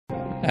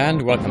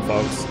And welcome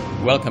folks,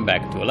 welcome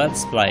back to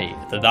Let's Play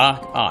The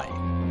Dark Eye.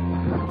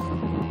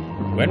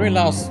 When we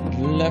last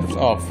left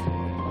off,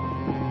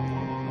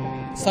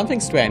 something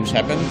strange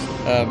happened.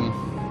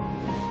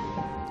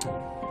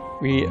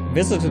 We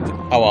visited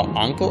our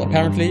uncle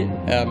apparently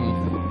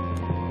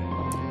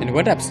and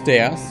went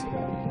upstairs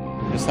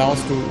in his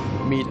house to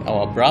meet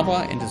our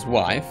brother and his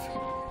wife.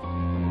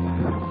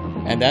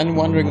 And then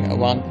wandering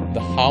around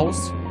the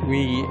house,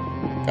 we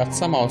got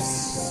somehow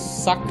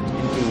sucked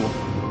into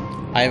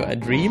either a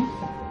dream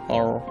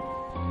or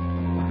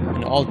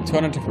an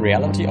alternative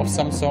reality of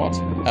some sort.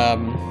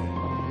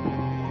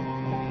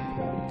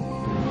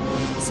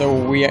 So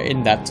we are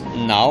in that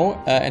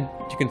now, and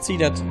you can see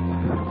that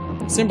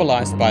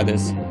symbolized by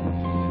this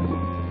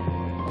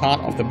part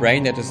of the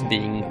brain that is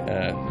being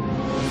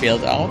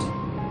filled out.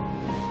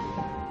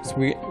 So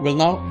we will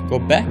now go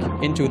back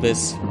into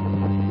this,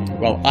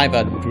 well,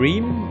 either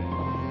dream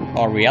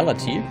or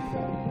reality,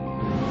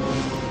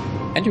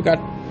 and you get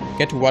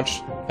to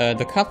watch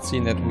the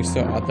cutscene that we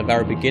saw at the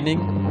very beginning.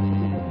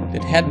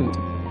 That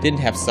didn't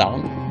have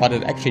sound, but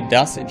it actually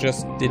does. It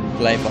just didn't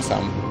play for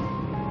some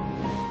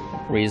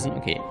reason.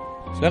 Okay,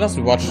 so let us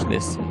watch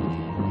this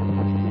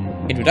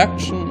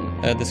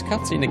introduction, this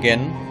cutscene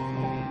again,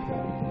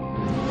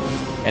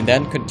 and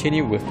then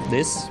continue with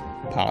this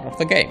part of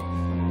the game.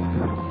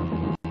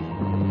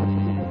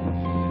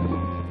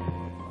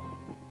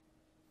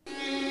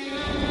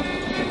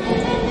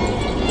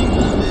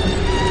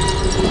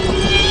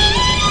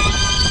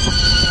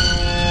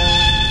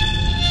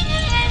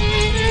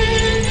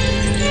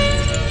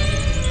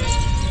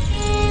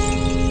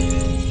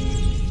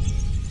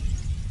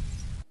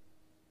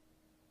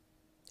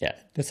 Yeah,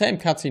 the same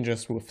cutscene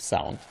just with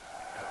sound.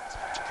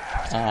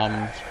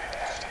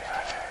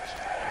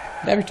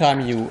 Every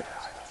time you...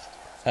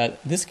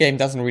 this game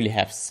doesn't really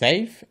have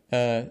save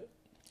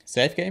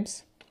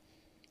games.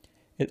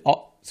 It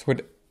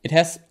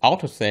has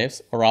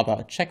autosaves, or rather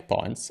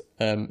checkpoints,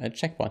 a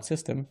checkpoint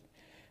system.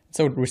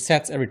 So it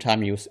resets every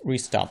time you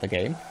restart the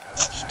game.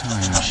 Each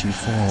time she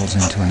falls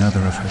into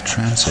another of her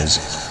trances,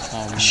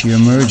 she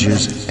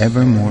emerges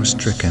ever more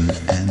stricken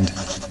and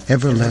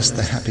ever less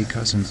the happy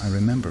cousin I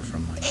remember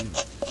from my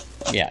youth.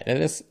 Yeah,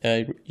 that is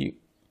you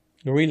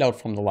reload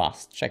from the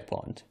last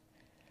checkpoint.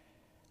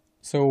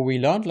 So we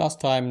learned last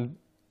time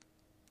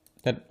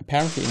that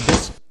apparently in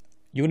this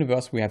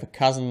universe we have a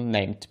cousin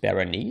named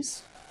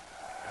Berenice.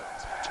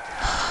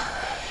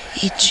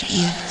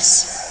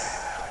 Egaeus,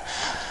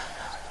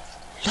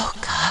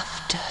 look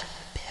after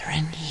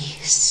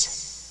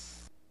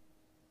Berenice.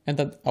 And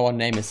that our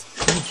name is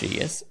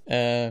Egaeus,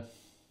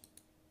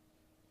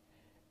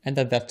 and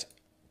that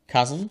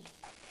cousin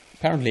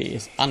apparently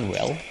is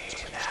unwell.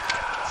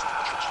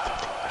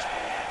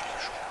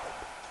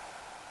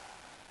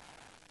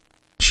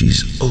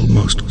 She's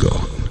almost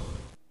gone.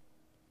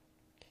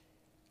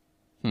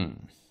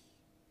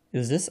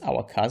 Is this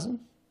our cousin?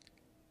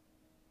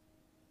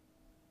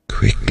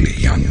 Quickly,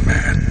 young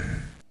man.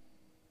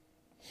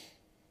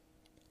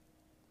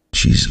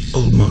 She's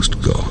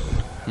almost gone.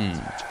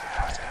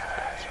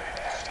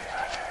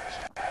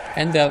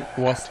 And there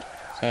was,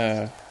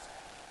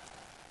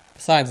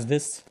 besides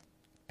this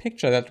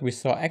picture that we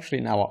saw actually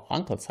in our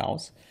uncle's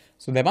house,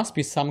 so there must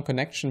be some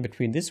connection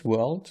between this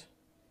world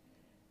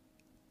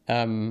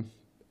and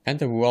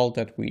the world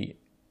that we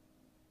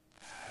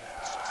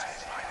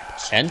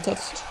entered,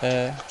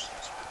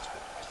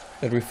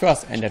 that we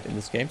first entered in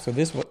this game. So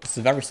this was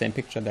the very same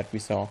picture that we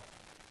saw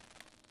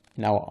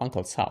in our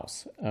uncle's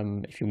house,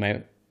 if you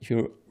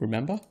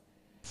remember.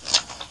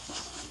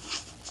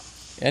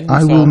 And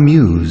I will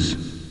muse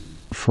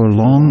for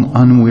long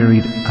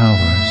unwearied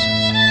hours,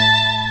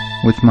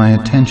 with my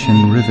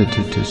attention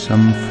riveted to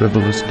some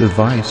frivolous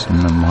device in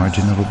the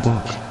margin of a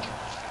book.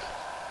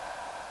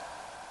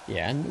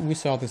 Yeah, and we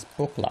saw this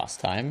book last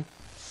time.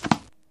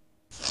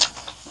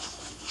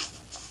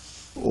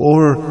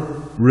 Or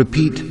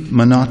repeat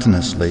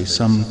monotonously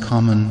some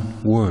common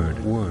word,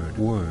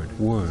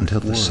 until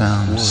the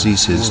sound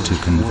ceases to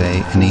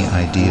convey any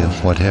idea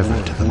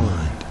whatever to the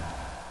mind.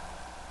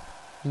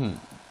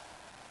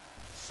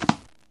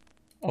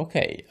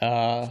 Okay,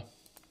 so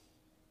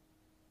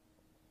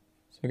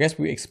I guess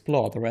we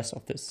explore the rest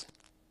of this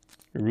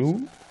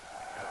room.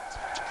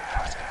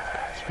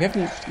 We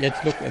haven't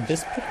yet looked at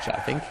this picture,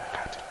 I think.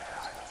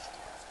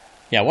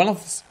 Yeah, one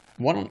of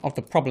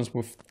the problems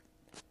with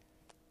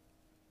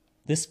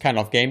this kind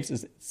of games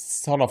is it's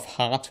sort of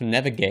hard to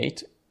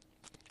navigate.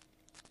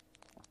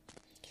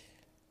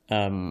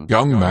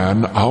 Young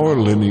man, our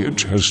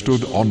lineage has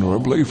stood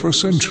honorably for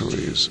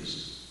centuries.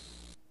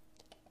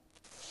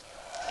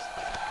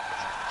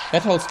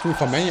 That holds true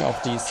for many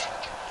of these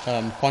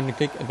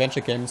point-and-click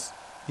adventure games,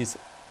 these,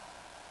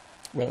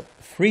 well,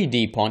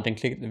 3D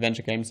point-and-click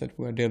adventure games that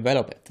were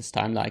developed at this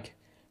time, like,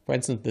 for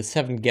instance, the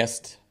Seven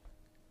Guest,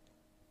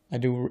 I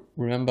do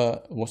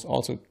remember, was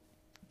also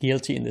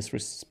guilty in this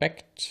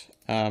respect.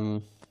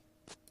 Yeah,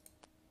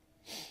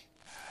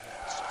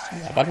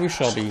 but we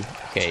shall be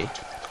okay.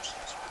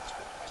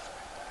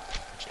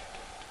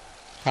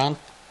 Can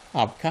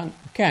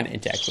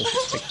interact with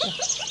this picture.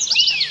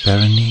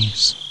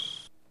 Berenice.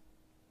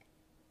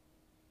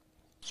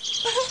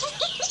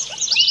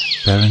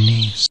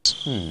 Berenice.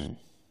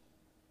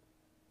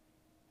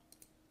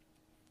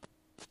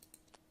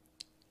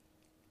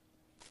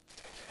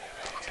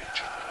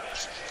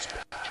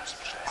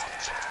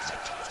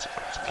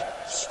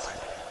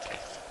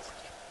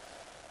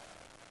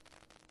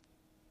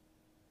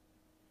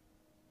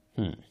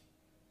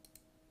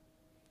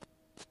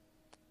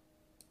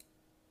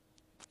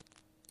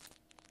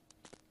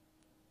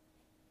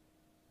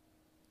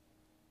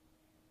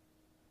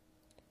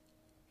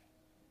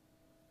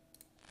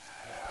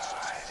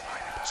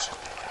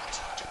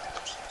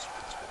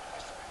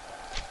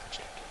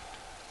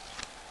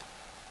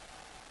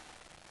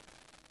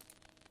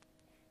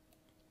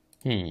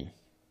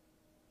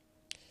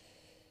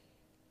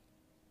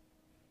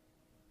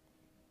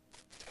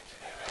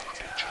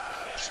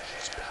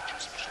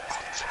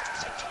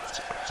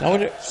 Now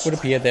it would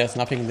appear there's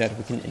nothing that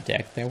we can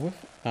interact there with.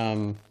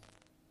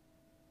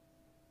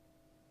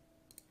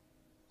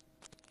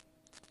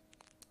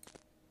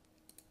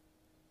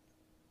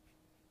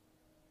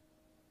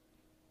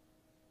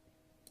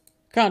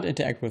 Can't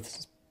interact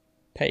with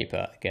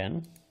paper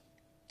again.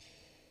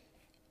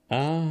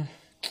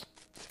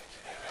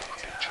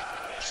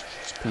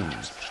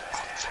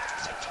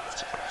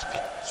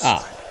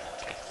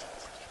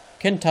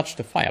 Can touch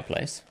the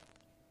fireplace.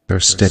 Her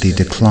steady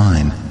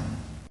decline.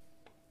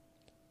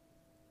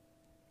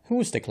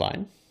 Whose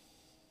decline?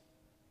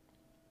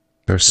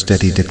 Her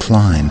steady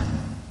decline.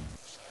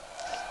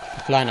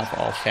 Decline of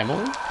our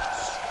family?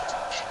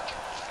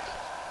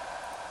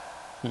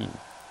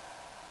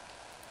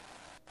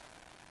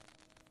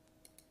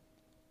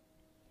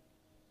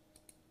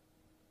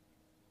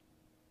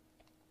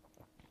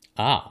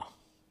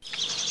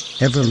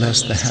 Ever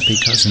less the happy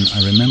cousin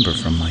I remember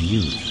from my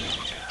youth.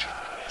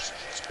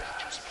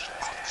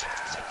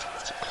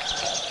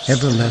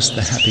 Ever less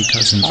the happy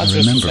cousin I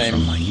remember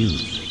from my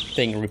youth.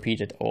 Thing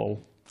repeated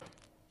all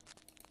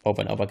over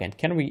and over again.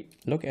 Can we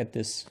look at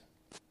this?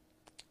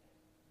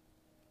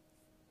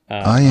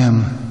 I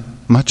am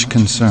much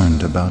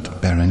concerned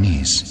about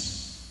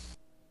Berenice.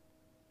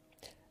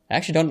 I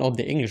actually don't know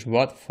the English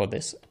word for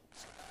this.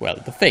 Well,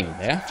 the thing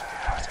there.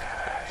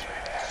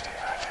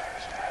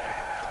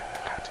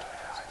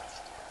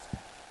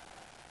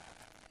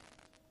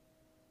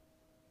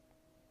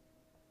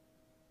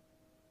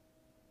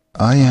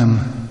 I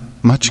am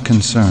much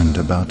concerned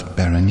about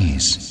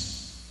Berenice.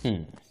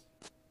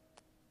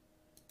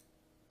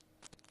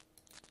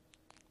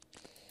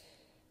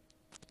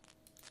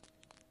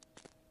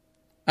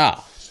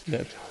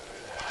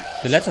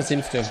 The letter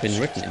seems to have been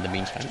written in the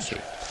meantime.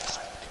 Okay.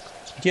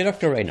 Dear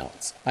Dr.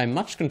 Reynolds, I am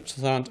much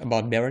concerned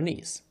about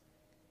Berenice.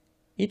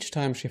 Each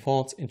time she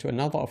falls into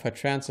another of her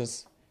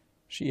trances,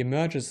 she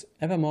emerges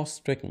ever more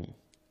stricken,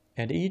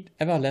 and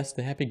ever less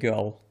the happy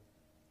girl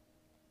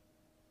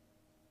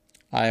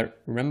I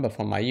remember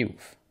from my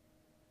youth.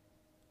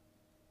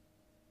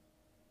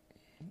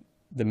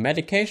 The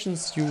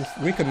medications you've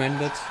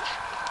recommended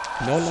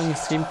no longer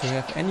seem to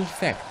have any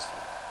effect.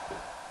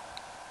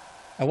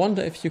 I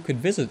wonder if you could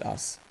visit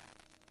us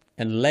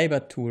and labor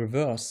to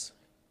reverse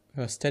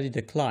her steady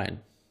decline.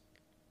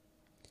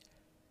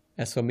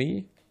 As for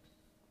me,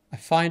 I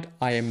find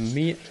I am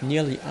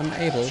nearly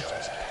unable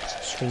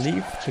to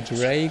leave the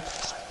grey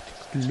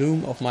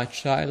gloom of my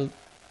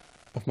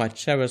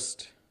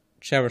cherished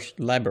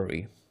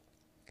library.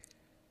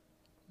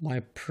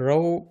 My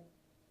propensity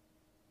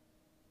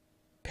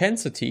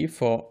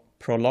for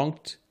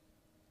prolonged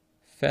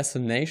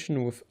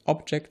fascination with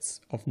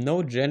objects of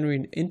no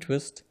genuine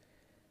interest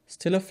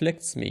still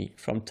afflicts me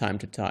from time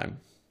to time.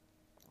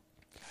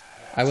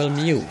 I will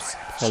muse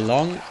for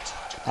long,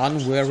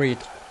 unwearied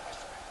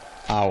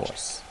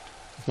hours,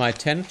 with my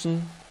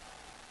attention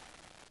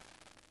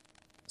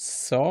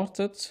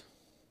sorted,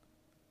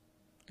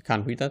 I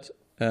can't read that,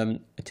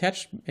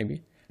 attached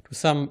maybe, to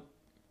some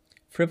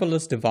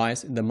frivolous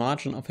device in the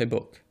margin of a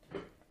book.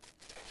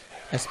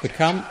 As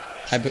become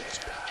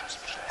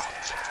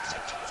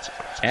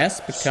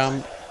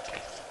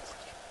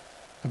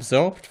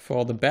absorbed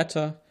for the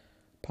better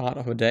part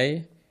of a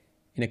day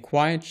in a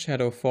quiet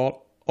shadow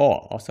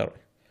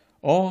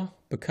or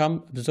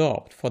become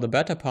absorbed for the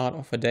better part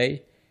of a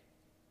day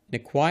in a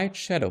quiet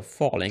shadow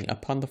falling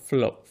upon the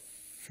floor,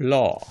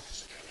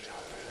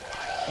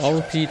 or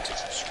repeat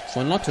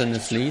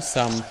monotonously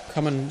some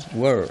common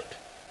word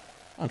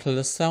until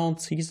the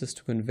sound ceases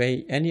to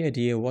convey any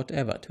idea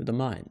whatever to the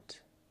mind.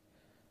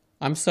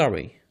 I'm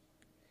sorry.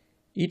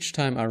 Each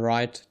time I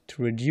write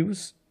to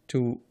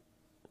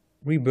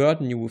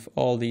reburden you with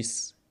all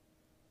these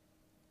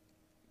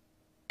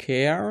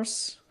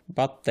cares,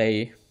 but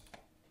they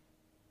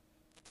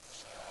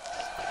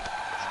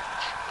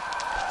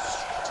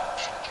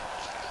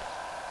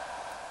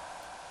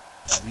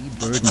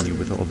burden you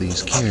with all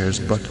these cares,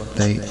 but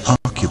they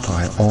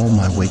occupy all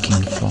my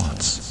waking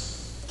thoughts.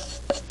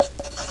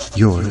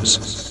 Yours,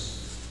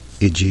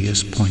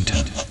 Egaeus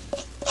Poynton.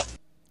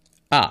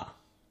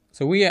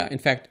 So we are in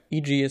fact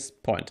Egaeus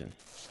Poynton.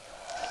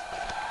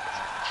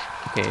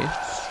 Okay.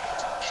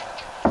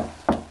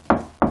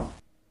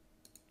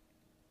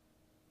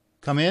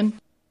 Come in.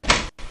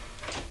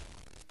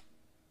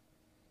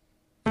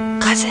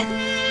 Cousin,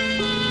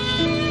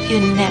 you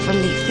never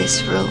leave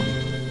this room.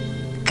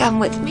 Come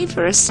with me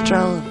for a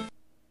stroll.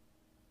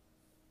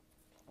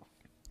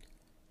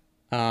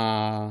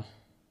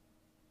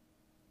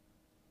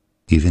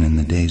 Even in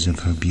the days of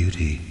her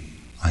beauty,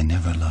 I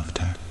never loved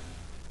her.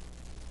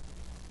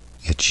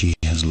 Yet she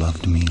has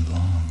loved me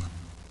long.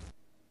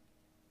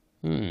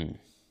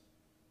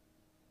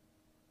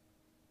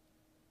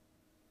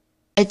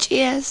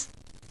 Egaeus,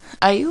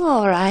 are you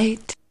all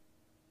right?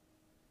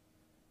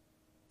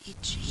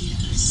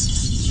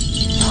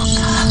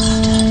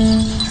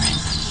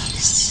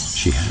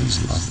 She has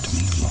loved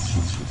me long.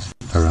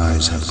 Her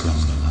eyes have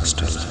grown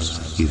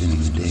lusterless. Even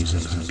in the days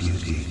of her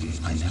beauty,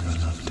 I never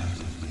loved her.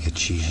 Yet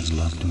she has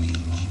loved me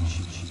long.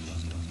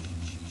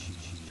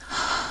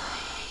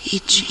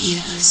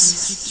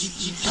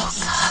 Egaeus,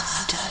 look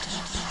after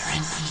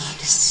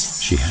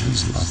Berenice. She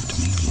has loved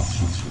me long.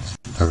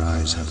 Her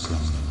eyes have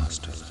grown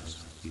lusterless.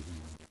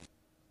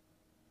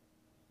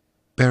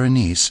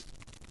 Berenice,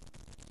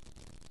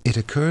 it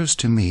occurs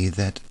to me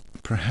that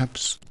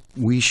perhaps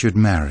we should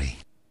marry.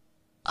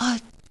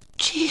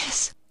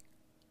 Egaeus.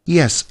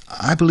 Yes,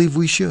 I believe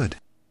we should.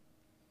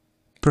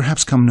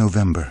 Perhaps come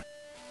November.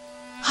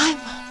 I'm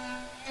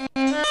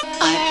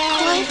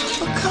quite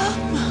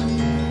overcome.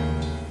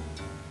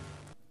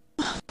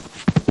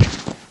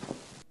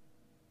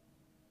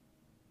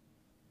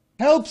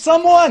 Help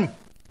someone!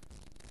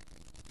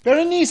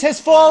 Berenice has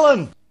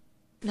fallen!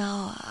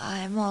 No,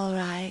 I'm all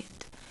right.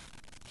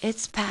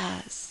 It's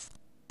past.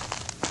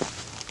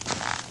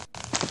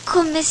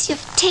 Come, miss,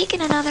 you've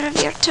taken another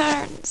of your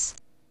turns.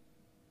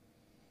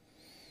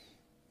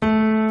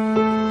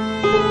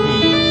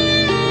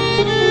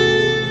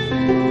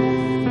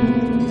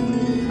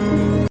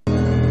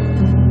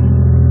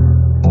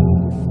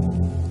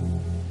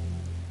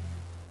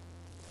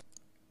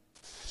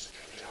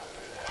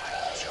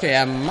 Okay,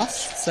 I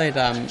must say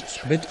that I'm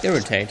a bit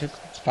irritated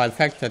by the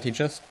fact that he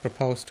just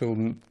proposed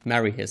to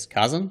marry his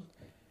cousin.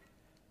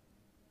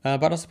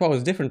 But I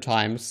suppose different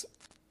times,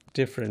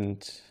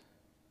 different...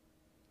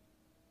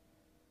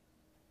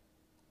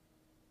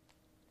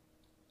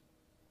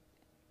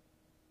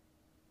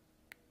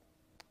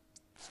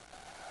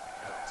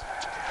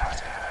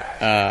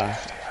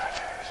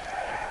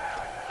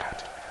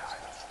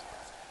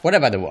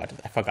 whatever the word is,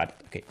 I forgot it.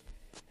 Okay.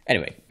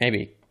 Anyway,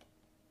 maybe...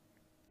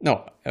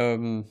 No,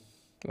 well,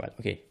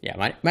 okay, yeah,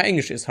 my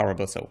English is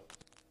horrible, so...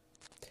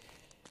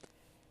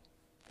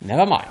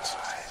 Never mind.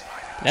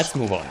 Let's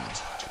move on.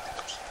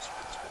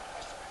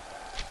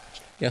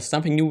 There's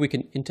something new we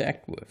can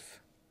interact with.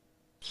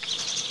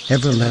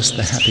 Ever less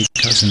the happy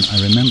cousin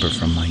I remember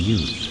from my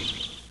youth.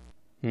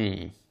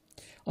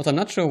 Also, I'm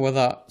not sure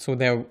whether... So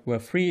there were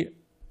 3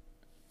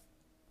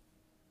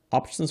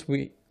 options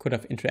we could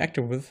have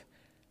interacted with.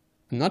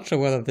 I'm not sure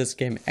whether this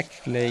game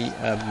actually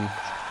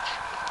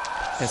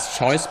has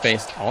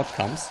choice-based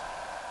outcomes.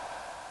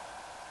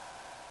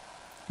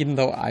 Even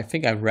though I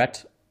think I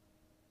read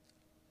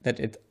that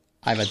it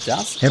either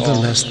does Ever or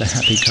less the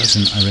happy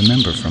cousin I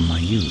remember from my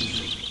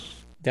youth.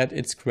 that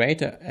its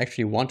creator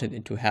actually wanted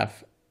it to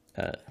have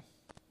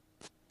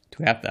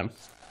them.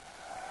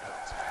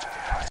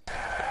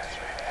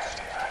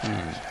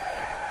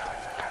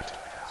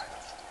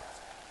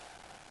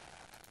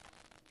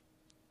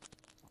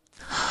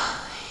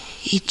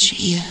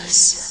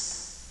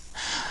 Egaeus,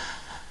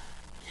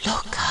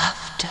 look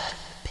after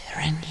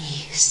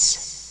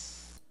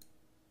Berenice.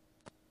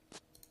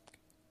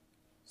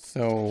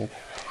 So,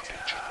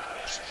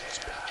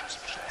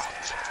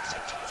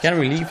 can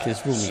we leave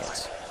this room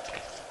yet?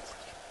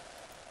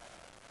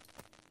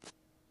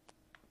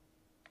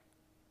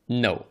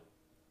 No.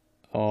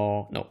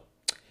 Oh, no.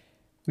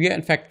 We are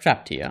in fact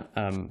trapped here.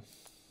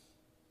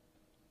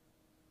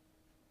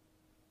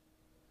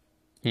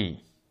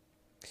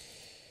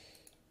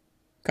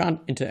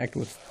 Can't interact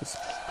with this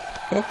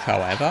book,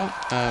 however.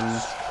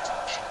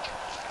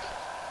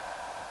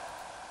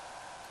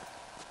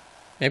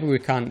 Maybe we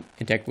can't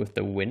interact with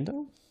the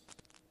window?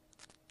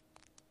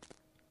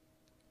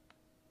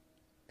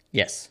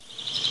 Yes.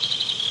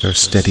 Her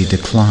steady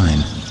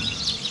decline.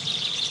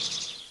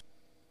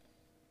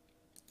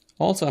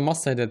 Also, I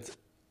must say that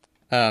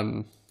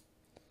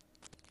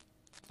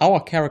our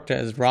character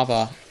is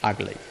rather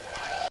ugly.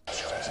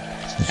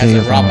 The day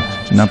of our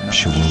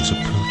nuptials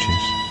approaches.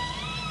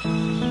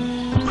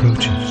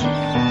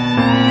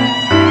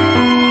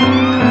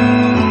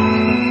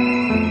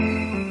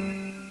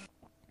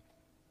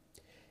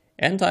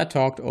 And I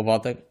talked over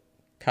the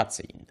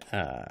cutscene.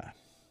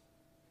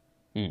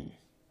 Where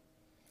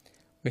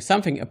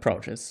something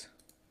approaches.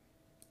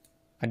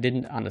 I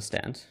didn't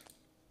understand.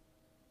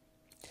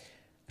 I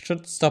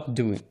should stop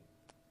doing.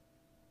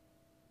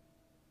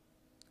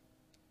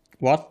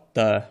 What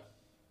the...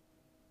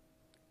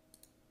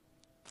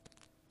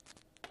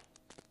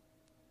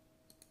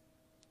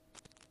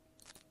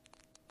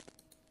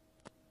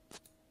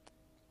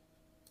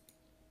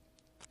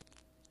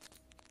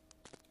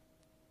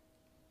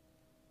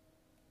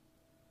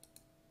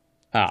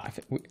 I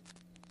think we...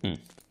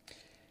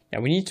 Yeah,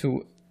 we need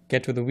to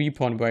get to the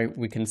viewpoint where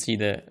we can see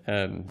the...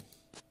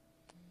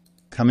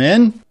 Come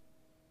in.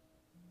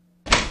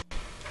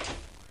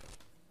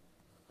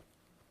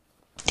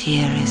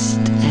 Dearest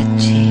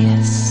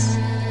Egaeus,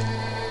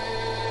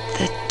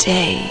 the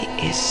day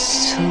is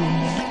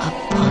soon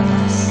upon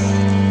us.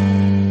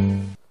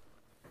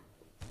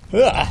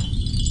 Ah!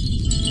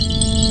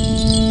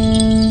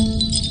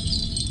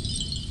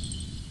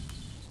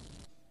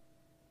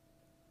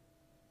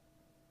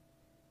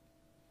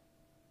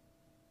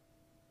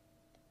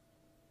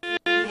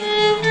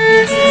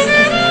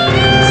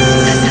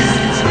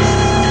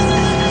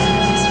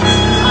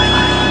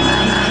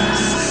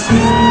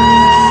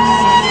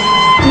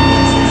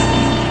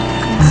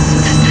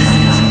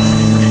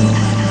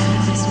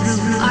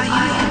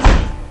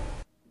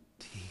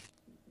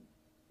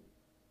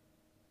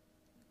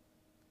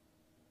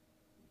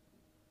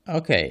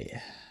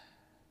 Okay.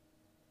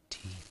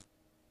 Teeth.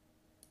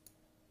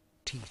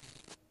 Teeth?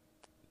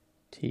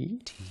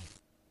 Teeth.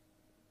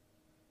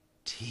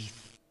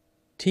 Teeth.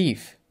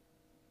 Teeth.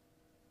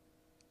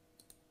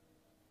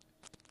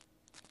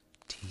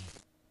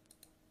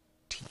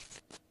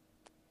 Teeth.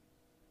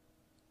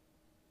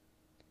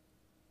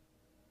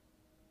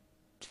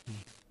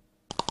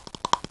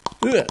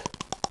 Ugh.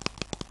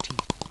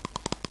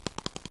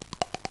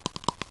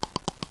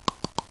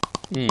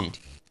 Hmm.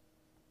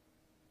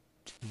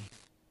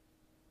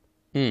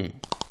 Hmm.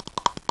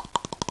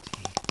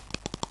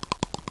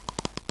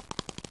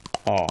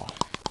 Oh.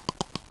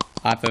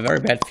 I have a very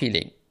bad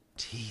feeling.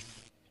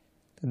 Teeth.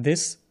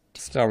 This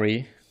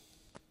story.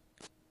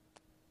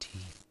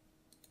 Teeth.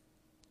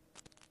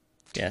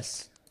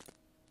 Yes.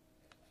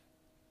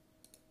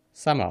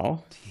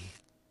 Somehow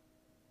Teeth.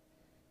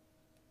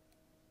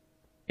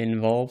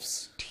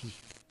 involves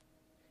Teeth.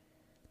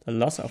 the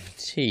loss of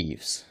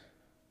teeth.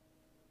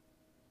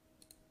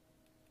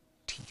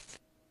 Teeth.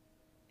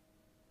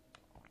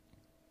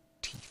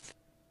 Teeth.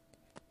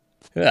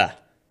 Ugh.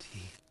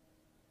 Teeth.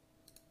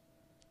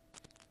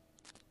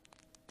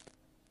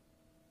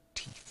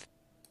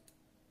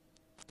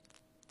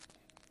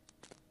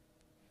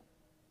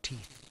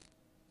 Teeth.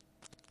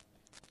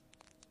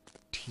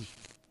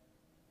 Teeth.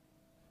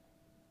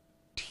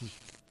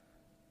 Teeth.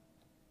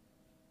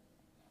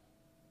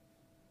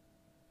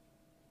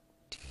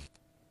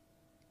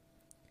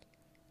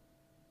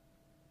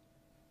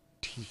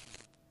 Teeth.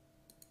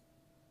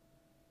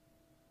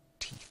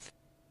 Teeth.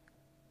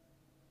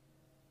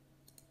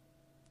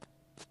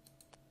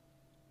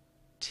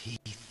 Teeth.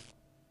 Teeth.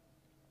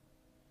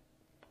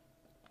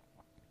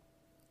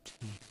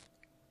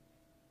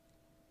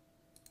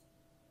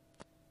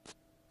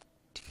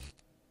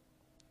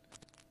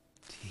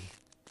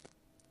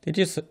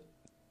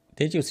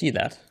 Did you see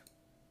that?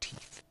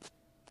 Teeth.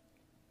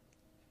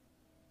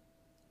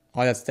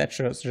 Oh, that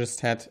statue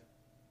just had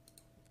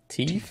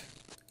teeth?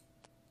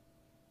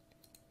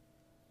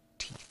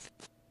 Teeth.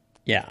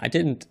 Yeah, I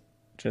didn't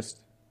just...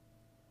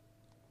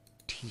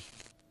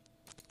 Teeth.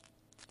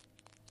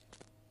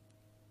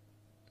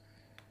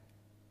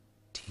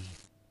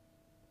 Teeth.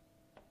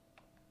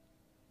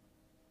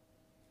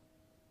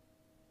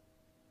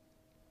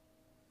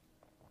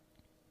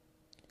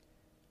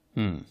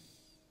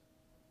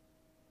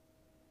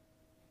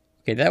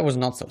 Okay, that was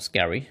not so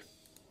scary.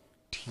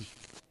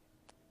 Teeth.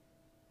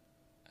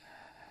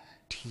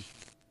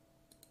 Teeth.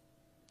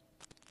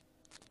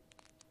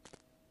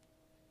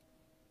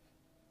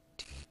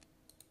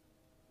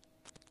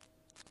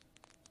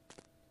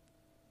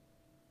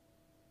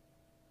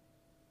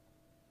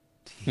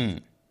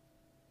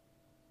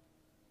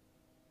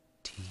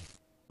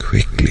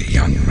 Quickly,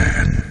 young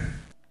man.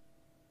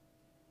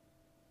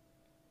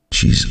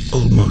 She's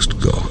almost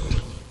gone.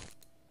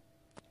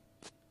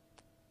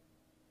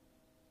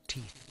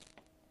 Teeth.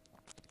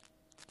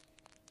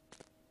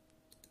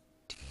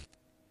 Teeth.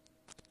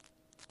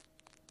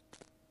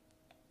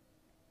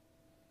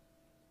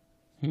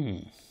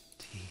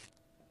 Teeth.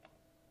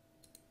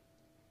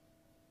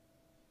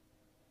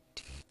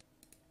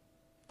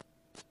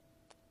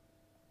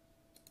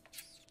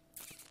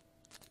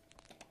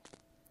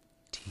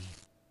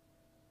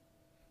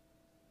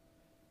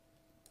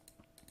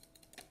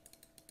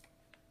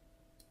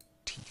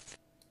 Teeth.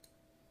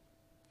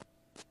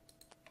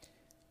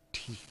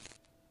 Teeth.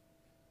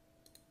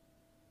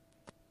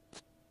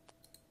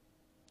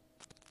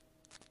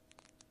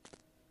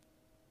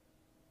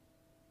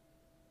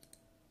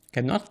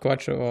 I'm not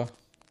quite sure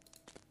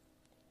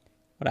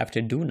what I have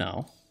to do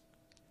now.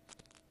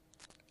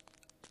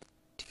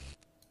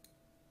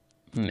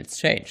 It's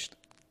changed.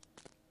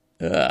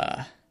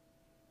 Ugh.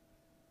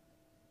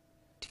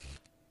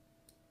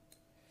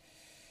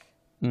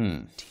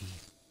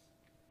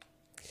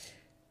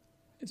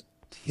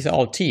 These are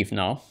all teeth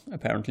now,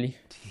 apparently.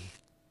 Teeth.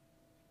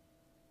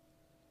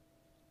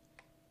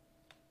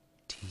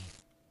 Teeth.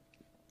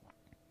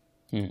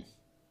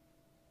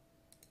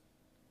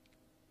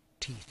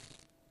 Teeth.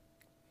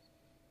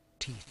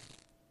 Teeth.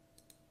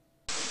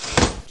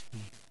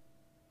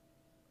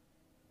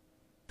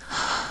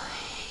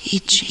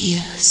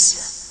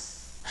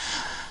 Egaeus,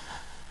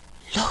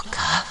 look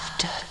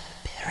after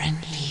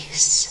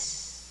Berenice.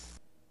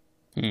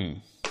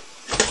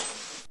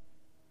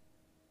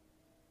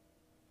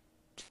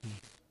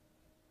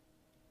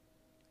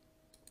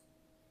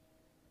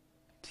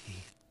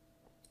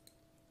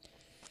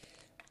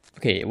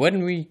 Okay,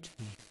 when we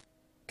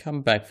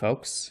come back,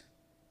 folks,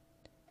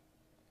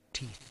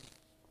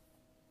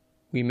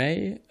 we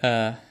may,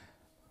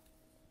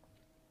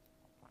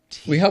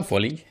 we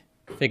hopefully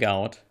figure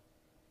out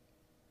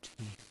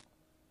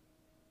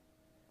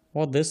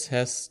what this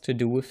has to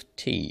do with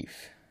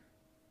teeth.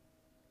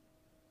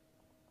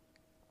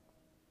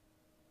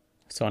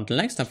 So until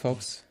next time,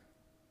 folks.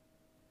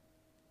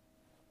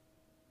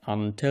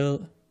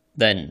 Until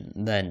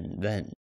then.